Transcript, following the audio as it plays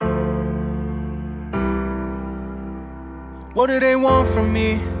What do they want from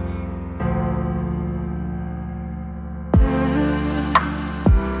me?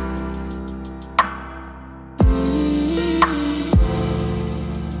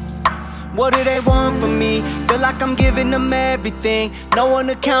 What do they want from me? Feel like I'm giving them everything. No one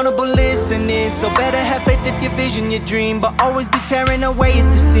accountable listening. So better have faith that your vision, your dream. But always be tearing away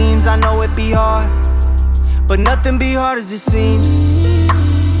at the seams. I know it be hard, but nothing be hard as it seems.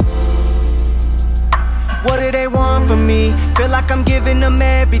 What do they want from me? Feel like I'm giving them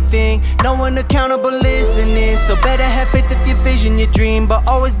everything. No one accountable listening. So better have faith that your vision, your dream. But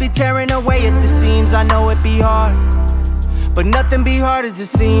always be tearing away at the seams. I know it be hard, but nothing be hard as it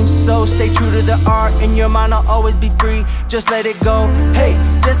seems. So stay true to the art. In your mind I'll always be free. Just let it go, hey,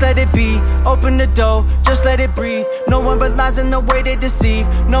 just let it be. Open the door, just let it breathe. No one relies on the way they deceive.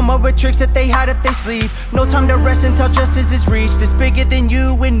 No more with tricks that they hide up their sleeve. No time to rest until justice is reached. It's bigger than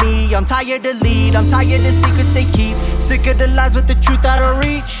you and me. I'm tired to lead, I'm tired of secrets they keep. Sick of the lies with the truth out of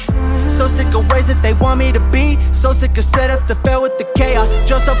reach. So sick of ways that they want me to be. So sick of setups that fail with the chaos.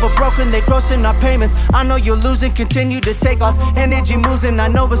 Just over broken, they grossing our payments. I know you're losing, continue to take loss. Energy moves and I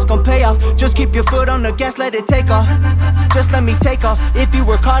know it's gon' pay off. Just keep your foot on the gas, let it take off. Just let me take off. If you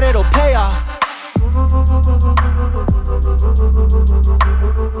work hard, it'll pay off.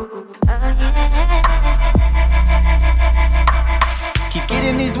 Keep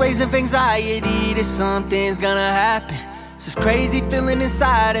getting these waves of anxiety that something's gonna happen. It's this crazy feeling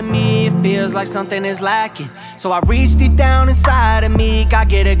inside of me. It feels like something is lacking. So I reach deep down inside of me. Gotta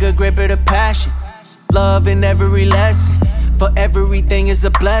get a good grip of the passion. Love in every lesson. For everything is a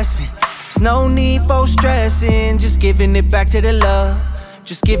blessing. There's no need for stressing. Just giving it back to the love.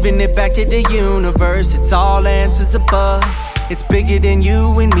 Just giving it back to the universe. It's all answers above. It's bigger than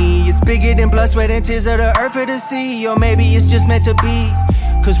you and me. It's bigger than blood, sweat, and tears of the earth or the sea. Or maybe it's just meant to be.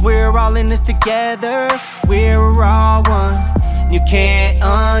 Cause we're all in this together. We're all one. You can't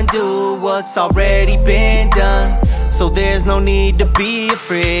undo what's already been done. So there's no need to be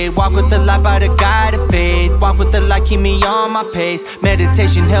afraid. Walk with the light by the guide of faith. Walk with the light, keep me on my pace.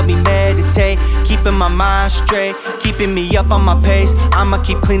 Meditation help me meditate. Keeping my mind straight, keeping me up on my pace. I'ma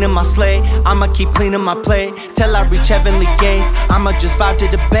keep cleaning my slate, I'ma keep cleaning my plate till I reach heavenly gates. I'ma just vibe to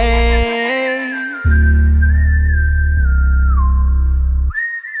the bay.